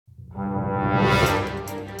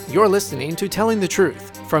You're listening to Telling the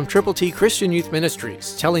Truth from Triple T Christian Youth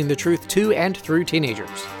Ministries, telling the truth to and through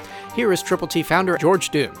teenagers. Here is Triple T founder George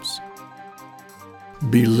Dooms.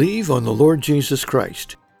 Believe on the Lord Jesus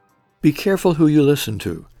Christ. Be careful who you listen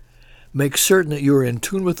to. Make certain that you are in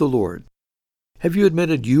tune with the Lord. Have you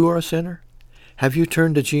admitted you are a sinner? Have you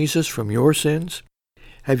turned to Jesus from your sins?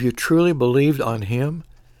 Have you truly believed on Him?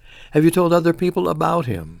 Have you told other people about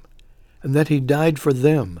Him, and that He died for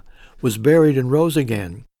them, was buried and rose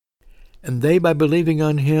again, and they, by believing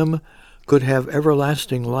on Him, could have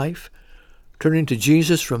everlasting life, turning to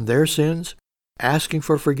Jesus from their sins, asking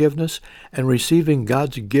for forgiveness, and receiving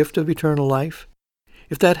God's gift of eternal life?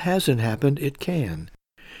 If that hasn't happened, it can.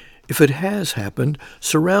 If it has happened,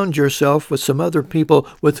 surround yourself with some other people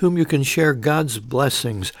with whom you can share God's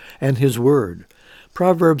blessings and His Word.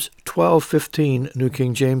 Proverbs 12:15, New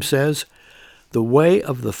King James says, "The way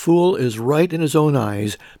of the fool is right in his own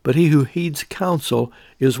eyes, but he who heeds counsel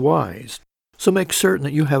is wise." So make certain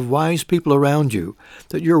that you have wise people around you,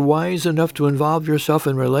 that you're wise enough to involve yourself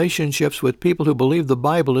in relationships with people who believe the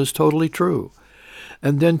Bible is totally true.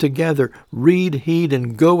 And then together, read, heed,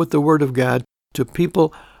 and go with the Word of God to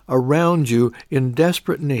people around you in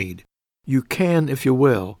desperate need. You can if you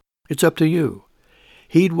will. It's up to you.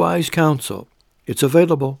 Heed wise counsel. It's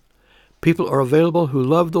available. People are available who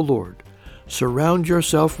love the Lord. Surround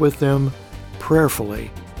yourself with them prayerfully,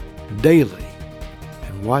 daily,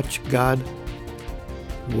 and watch God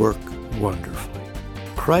work wonderfully.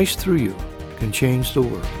 Christ through you can change the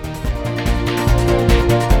world.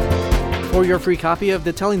 For your free copy of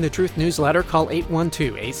the Telling the Truth newsletter, call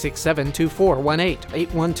 812-867-2418,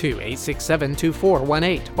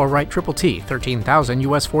 812-867-2418, or write Triple T, 13,000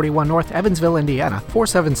 U.S. 41 North, Evansville, Indiana,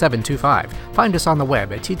 47725. Find us on the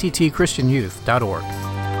web at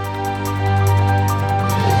tttchristianyouth.org.